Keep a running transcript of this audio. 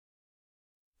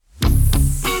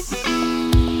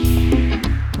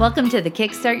Welcome to the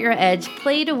Kickstart Your Edge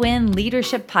Play to Win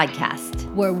Leadership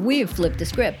Podcast, where we've flipped the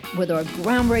script with our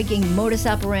groundbreaking modus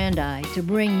operandi to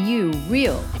bring you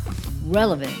real,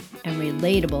 relevant, and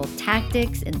relatable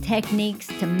tactics and techniques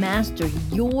to master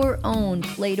your own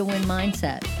play to win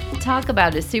mindset. Talk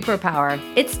about a superpower.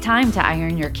 It's time to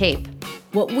iron your cape.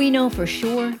 What we know for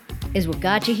sure is what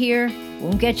got you here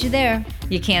won't get you there.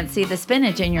 You can't see the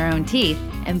spinach in your own teeth.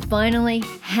 And finally,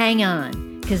 hang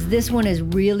on, because this one is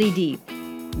really deep.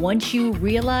 Once you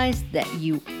realize that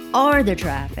you are the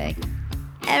traffic,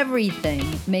 everything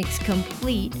makes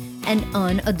complete and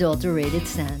unadulterated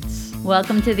sense.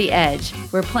 Welcome to The Edge,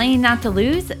 where playing not to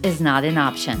lose is not an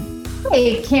option.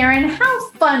 Hey, Karen, how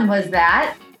fun was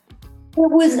that?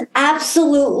 It was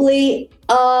absolutely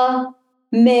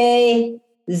amazing.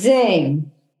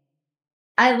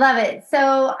 I love it.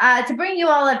 So to bring you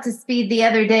all up to speed, the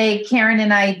other day, Karen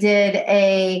and I did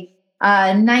a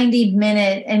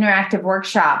 90-minute interactive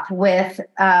workshop with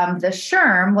the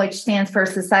SHRM, which stands for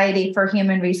Society for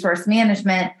Human Resource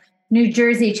Management, New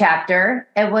Jersey chapter.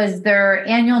 It was their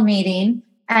annual meeting,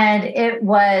 and it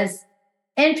was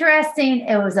interesting.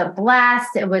 It was a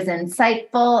blast. It was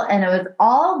insightful, and it was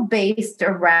all based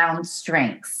around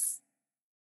strengths.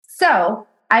 So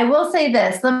I will say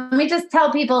this. Let me just tell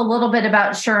people a little bit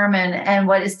about SHRM and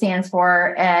what it stands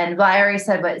for. And well, I already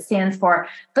said what it stands for.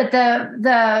 But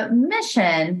the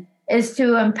mission is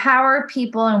to empower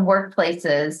people in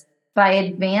workplaces by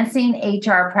advancing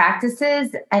HR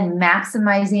practices and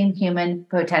maximizing human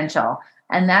potential.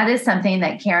 And that is something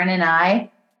that Karen and I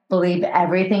believe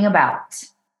everything about.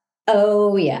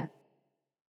 Oh, yeah.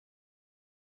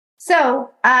 So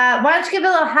why don't you give a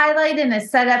little highlight and a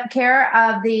setup, Kara,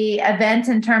 of the event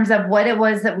in terms of what it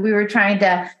was that we were trying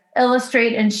to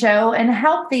illustrate and show and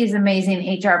help these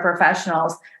amazing HR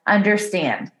professionals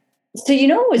understand? So,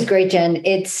 what was great, Jen?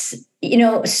 It's,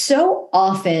 so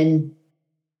often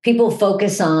people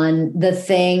focus on the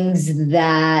things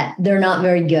that they're not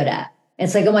very good at.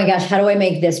 It's like, oh my gosh, how do I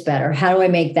make this better? How do I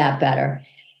make that better?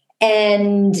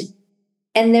 And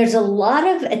there's a lot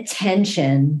of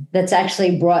attention that's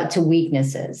actually brought to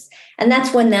weaknesses. And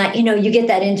that's when that, you get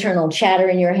that internal chatter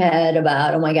in your head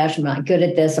about, oh my gosh, I'm not good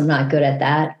at this. I'm not good at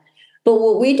that. But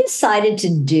what we decided to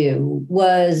do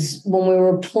was when we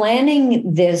were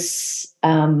planning this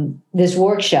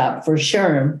workshop for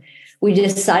SHRM, we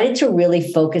decided to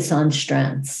really focus on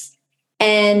strengths.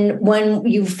 And when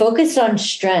you focus on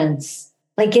strengths,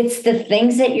 like it's the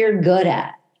things that you're good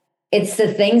at. It's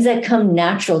the things that come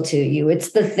natural to you.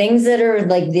 It's the things that are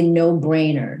like the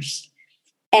no-brainers.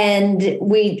 And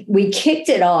we kicked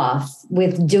it off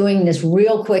with doing this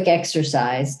real quick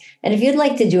exercise. And if you'd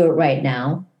like to do it right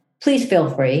now, please feel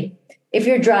free. If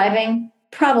you're driving,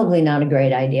 probably not a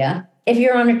great idea. If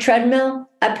you're on a treadmill,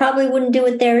 I probably wouldn't do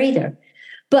it there either.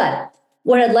 But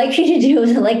what I'd like you to do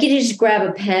is I'd like you to just grab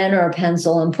a pen or a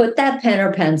pencil and put that pen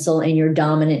or pencil in your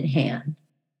dominant hand.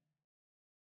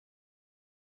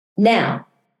 Now,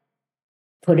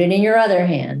 put it in your other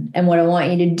hand. And what I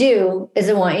want you to do is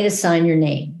I want you to sign your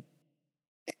name.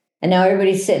 And now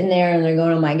everybody's sitting there and they're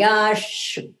going, oh my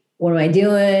gosh, what am I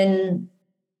doing?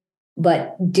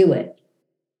 But do it.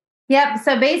 Yep.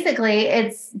 So basically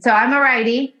I'm a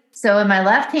righty. So in my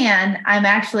left hand, I'm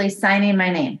actually signing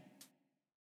my name.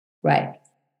 Right.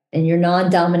 In your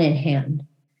non-dominant hand.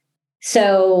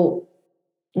 So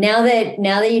now that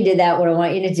you did that, what I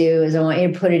want you to do is I want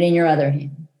you to put it in your other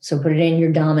hand. So put it in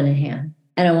your dominant hand,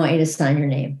 and I want you to sign your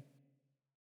name.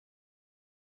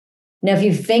 Now, if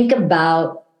you think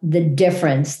about the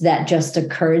difference that just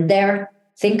occurred there,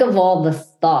 think of all the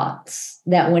thoughts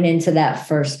that went into that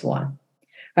first one,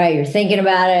 right? You're thinking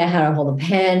about it, how to hold a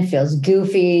pen, feels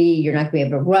goofy, you're not going to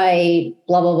be able to write,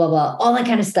 blah, blah, blah, blah, all that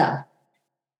kind of stuff.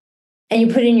 And you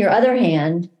put it in your other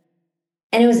hand,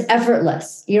 and it was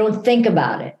effortless. You don't think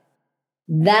about it.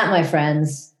 That, my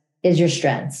friends, is your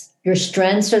strengths. Your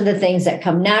strengths are the things that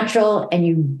come natural and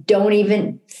you don't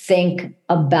even think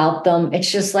about them.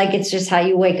 It's just how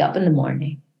you wake up in the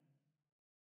morning.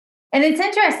 And it's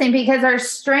interesting because our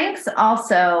strengths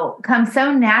also come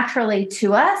so naturally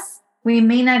to us, we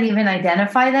may not even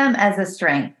identify them as a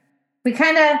strength. We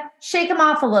kind of shake them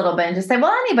off a little bit and just say,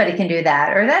 well, anybody can do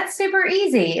that, or that's super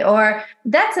easy, or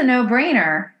that's a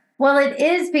no-brainer. Well, it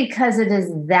is because it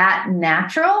is that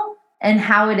natural and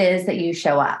how it is that you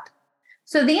show up.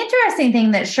 So the interesting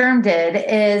thing that SHRM did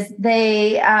is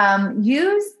they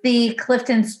used the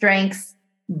Clifton Strengths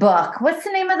book. What's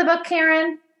the name of the book,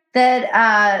 Karen?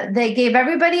 That they gave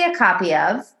everybody a copy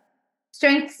of.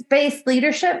 Strengths-based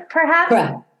leadership, perhaps?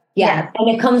 Correct. Yeah. And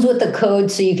it comes with the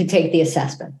code so you can take the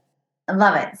assessment. I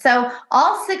love it. So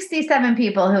all 67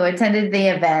 people who attended the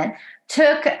event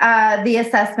took the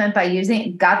assessment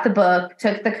got the book,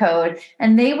 took the code,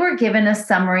 and they were given a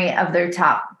summary of their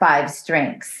top 5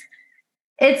 strengths.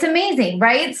 It's amazing,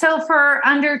 right? So for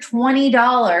under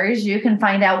 $20, you can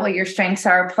find out what your strengths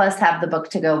are, plus have the book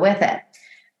to go with it.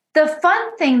 The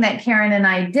fun thing that Karen and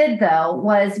I did, though,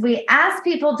 was we asked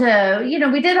people to,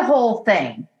 we did a whole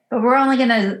thing, but we're only going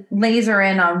to laser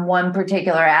in on one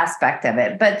particular aspect of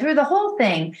it. But through the whole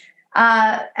thing,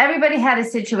 everybody had a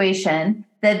situation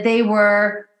that they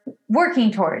were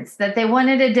working towards, that they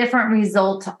wanted a different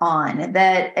result on,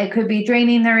 that it could be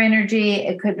draining their energy.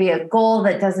 It could be a goal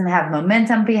that doesn't have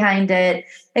momentum behind it.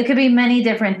 It could be many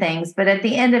different things. But at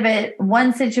the end of it,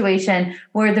 one situation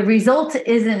where the result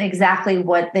isn't exactly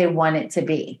what they want it to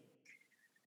be.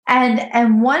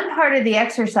 And one part of the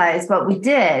exercise, what we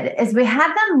did is we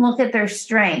had them look at their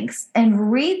strengths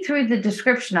and read through the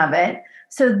description of it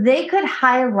so they could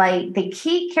highlight the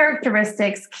key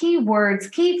characteristics, key words,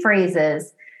 key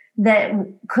phrases that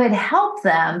could help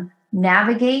them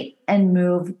navigate and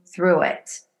move through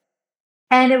it.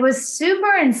 And it was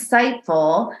super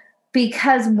insightful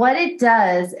because what it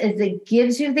does is it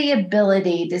gives you the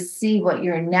ability to see what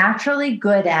you're naturally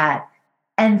good at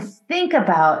and think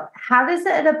about how does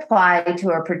it apply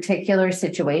to a particular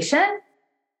situation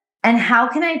and how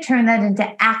can I turn that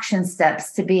into action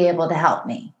steps to be able to help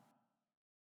me.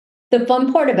 The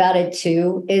fun part about it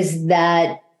too is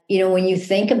that when you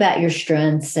think about your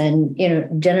strengths, and,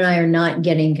 Jen and I are not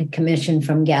getting a commission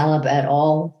from Gallup at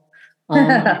all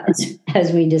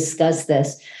as we discuss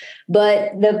this.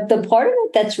 But the part of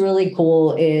it that's really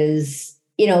cool is,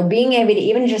 being able to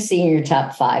even just see in your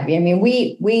top 5. I mean,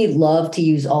 we love to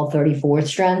use all 34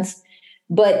 strengths,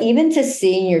 but even to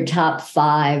see in your top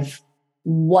 5,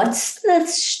 what's the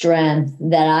strength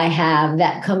that I have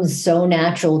that comes so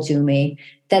natural to me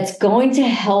that's going to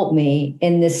help me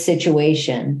in this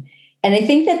situation. And I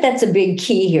think that that's a big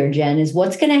key here, Jen, is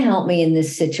what's going to help me in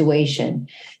this situation.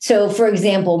 So, for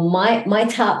example, my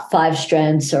top 5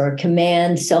 strengths are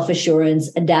command, self-assurance,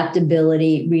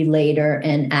 adaptability, relator,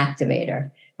 and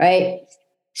activator, right?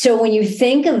 So when you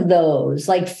think of those,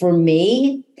 like for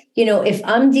me, if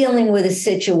I'm dealing with a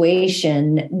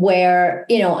situation where,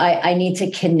 I need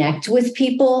to connect with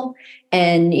people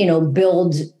and,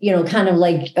 build, kind of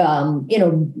like,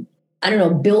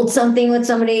 build something with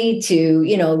somebody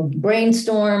to,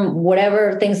 brainstorm,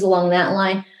 whatever, things along that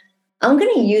line, I'm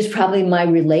going to use probably my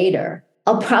relator.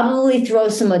 I'll probably throw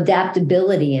some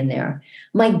adaptability in there.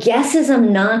 My guess is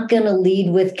I'm not going to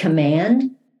lead with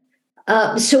command.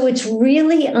 So it's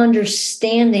really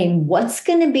understanding what's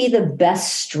going to be the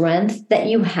best strength that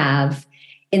you have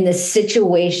in the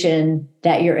situation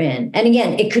that you're in. And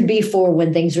again, it could be for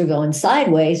when things are going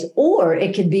sideways, or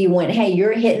it could be when, hey,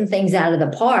 you're hitting things out of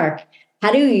the park.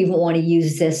 How do you even want to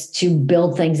use this to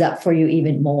build things up for you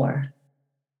even more?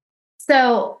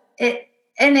 So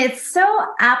it's so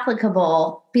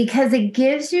applicable because it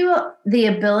gives you the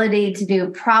ability to do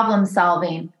problem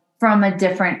solving from a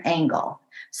different angle.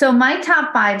 So my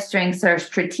top 5 strengths are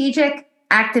strategic,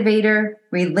 activator,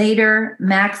 relator,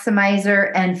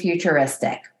 maximizer, and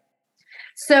futuristic.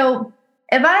 So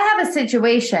if I have a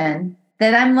situation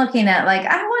that I'm looking at, like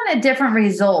I want a different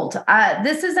result,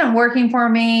 this isn't working for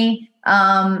me.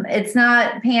 It's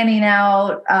not panning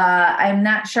out. I'm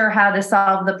not sure how to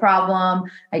solve the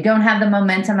problem. I don't have the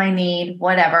momentum I need,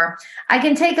 whatever. I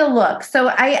can take a look. So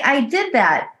I did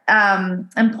that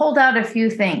and pulled out a few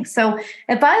things. So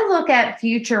if I look at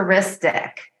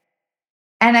futuristic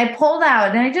and I pulled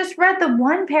out and I just read the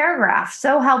one paragraph,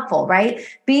 so helpful, right?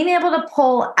 Being able to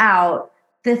pull out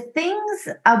the things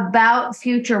about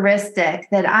futuristic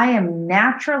that I am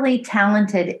naturally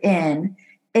talented in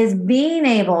is being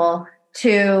able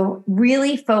to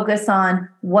really focus on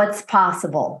what's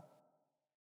possible,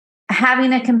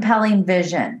 having a compelling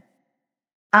vision.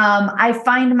 I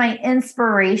find my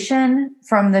inspiration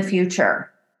from the future.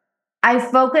 I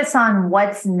focus on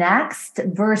what's next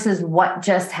versus what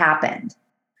just happened.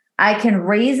 I can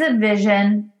raise a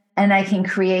vision and I can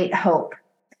create hope,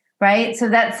 right? So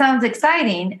that sounds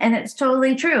exciting and it's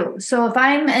totally true. So if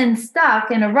I'm stuck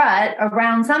in a rut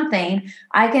around something,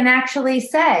 I can actually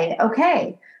say,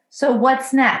 okay, so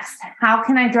what's next? How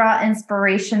can I draw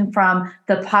inspiration from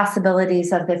the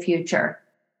possibilities of the future?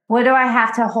 What do I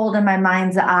have to hold in my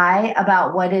mind's eye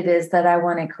about what it is that I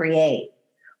want to create?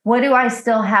 What do I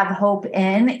still have hope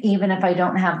in, even if I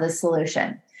don't have the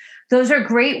solution? Those are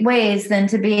great ways then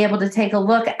to be able to take a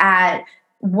look at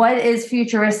what is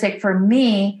futuristic for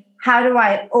me. How do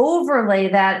I overlay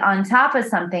that on top of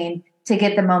something to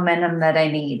get the momentum that I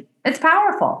need? It's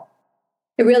powerful.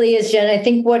 It really is, Jen. I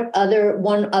think one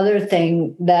other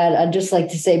thing that I'd just like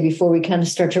to say before we kind of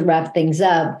start to wrap things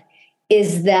up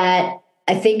is that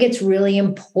I think it's really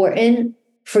important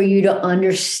for you to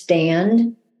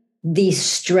understand the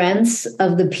strengths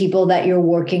of the people that you're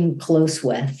working close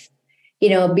with.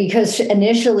 Because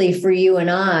initially for you and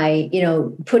I,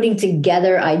 putting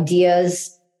together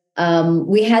ideas,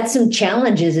 we had some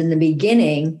challenges in the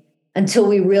beginning until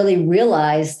we really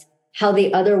realized how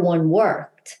the other one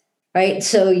worked, right?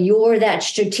 So you're that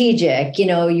strategic,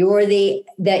 you're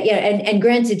and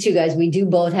granted too, guys, we do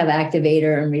both have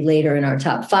activator and relator in our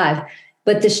top 5.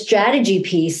 But the strategy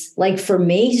piece, like for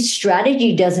me,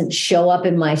 strategy doesn't show up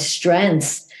in my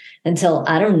strengths until,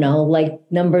 I don't know, like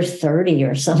number 30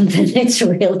 or something. It's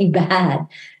really bad.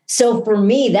 So for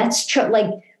me, that's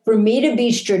for me to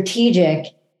be strategic,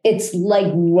 it's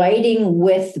like writing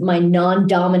with my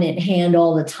non-dominant hand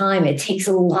all the time. It takes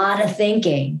a lot of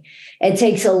thinking. It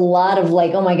takes a lot of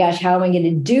like, oh my gosh, how am I going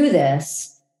to do this?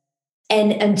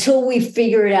 And until we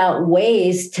figured out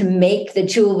ways to make the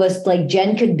two of us, like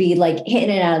Jen could be like hitting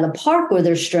it out of the park with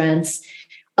her strengths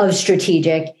of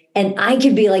strategic. And I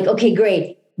could be like, okay,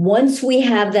 great. Once we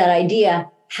have that idea,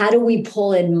 how do we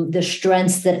pull in the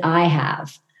strengths that I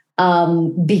have?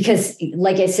 Because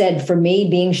like I said, for me,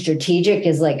 being strategic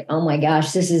is like, oh my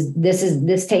gosh,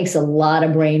 this takes a lot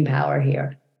of brain power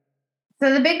here.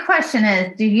 So the big question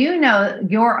is, do you know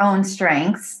your own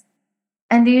strengths?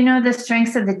 And do you know the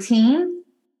strengths of the team?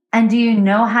 And do you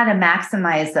know how to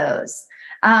maximize those?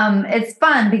 It's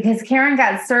fun because Karen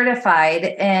got certified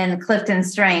in Clifton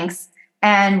Strengths,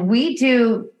 and we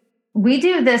do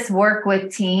this work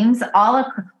with teams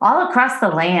all across the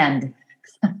land.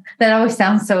 That always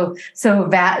sounds so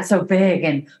big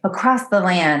and across the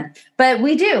land. But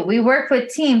we work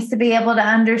with teams to be able to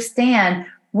understand,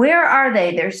 where are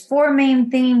they? There's 4 main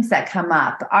themes that come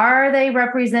up. Are they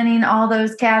representing all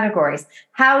those categories?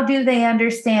 How do they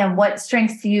understand what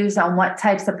strengths to use on what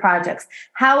types of projects?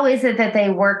 How is it that they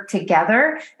work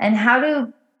together? And how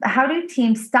do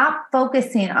teams stop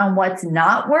focusing on what's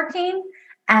not working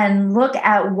and look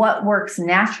at what works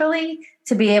naturally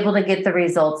to be able to get the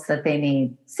results that they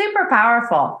need? Super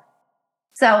powerful.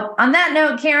 So on that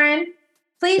note, Karen,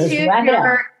 please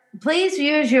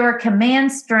use your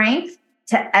command strength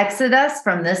to exit us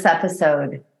from this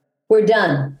episode. We're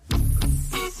done.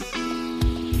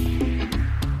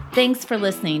 Thanks for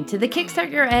listening to the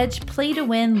Kickstart Your Edge Play to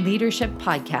Win Leadership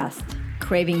Podcast.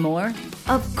 Craving more?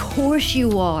 Of course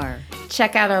you are.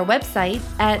 Check out our website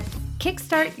at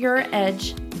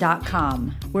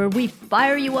kickstartyouredge.com, where we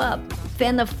fire you up,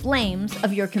 fan the flames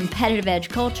of your competitive edge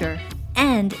culture,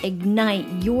 and ignite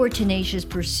your tenacious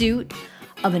pursuit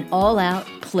of an all-out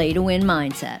play to win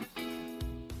mindset.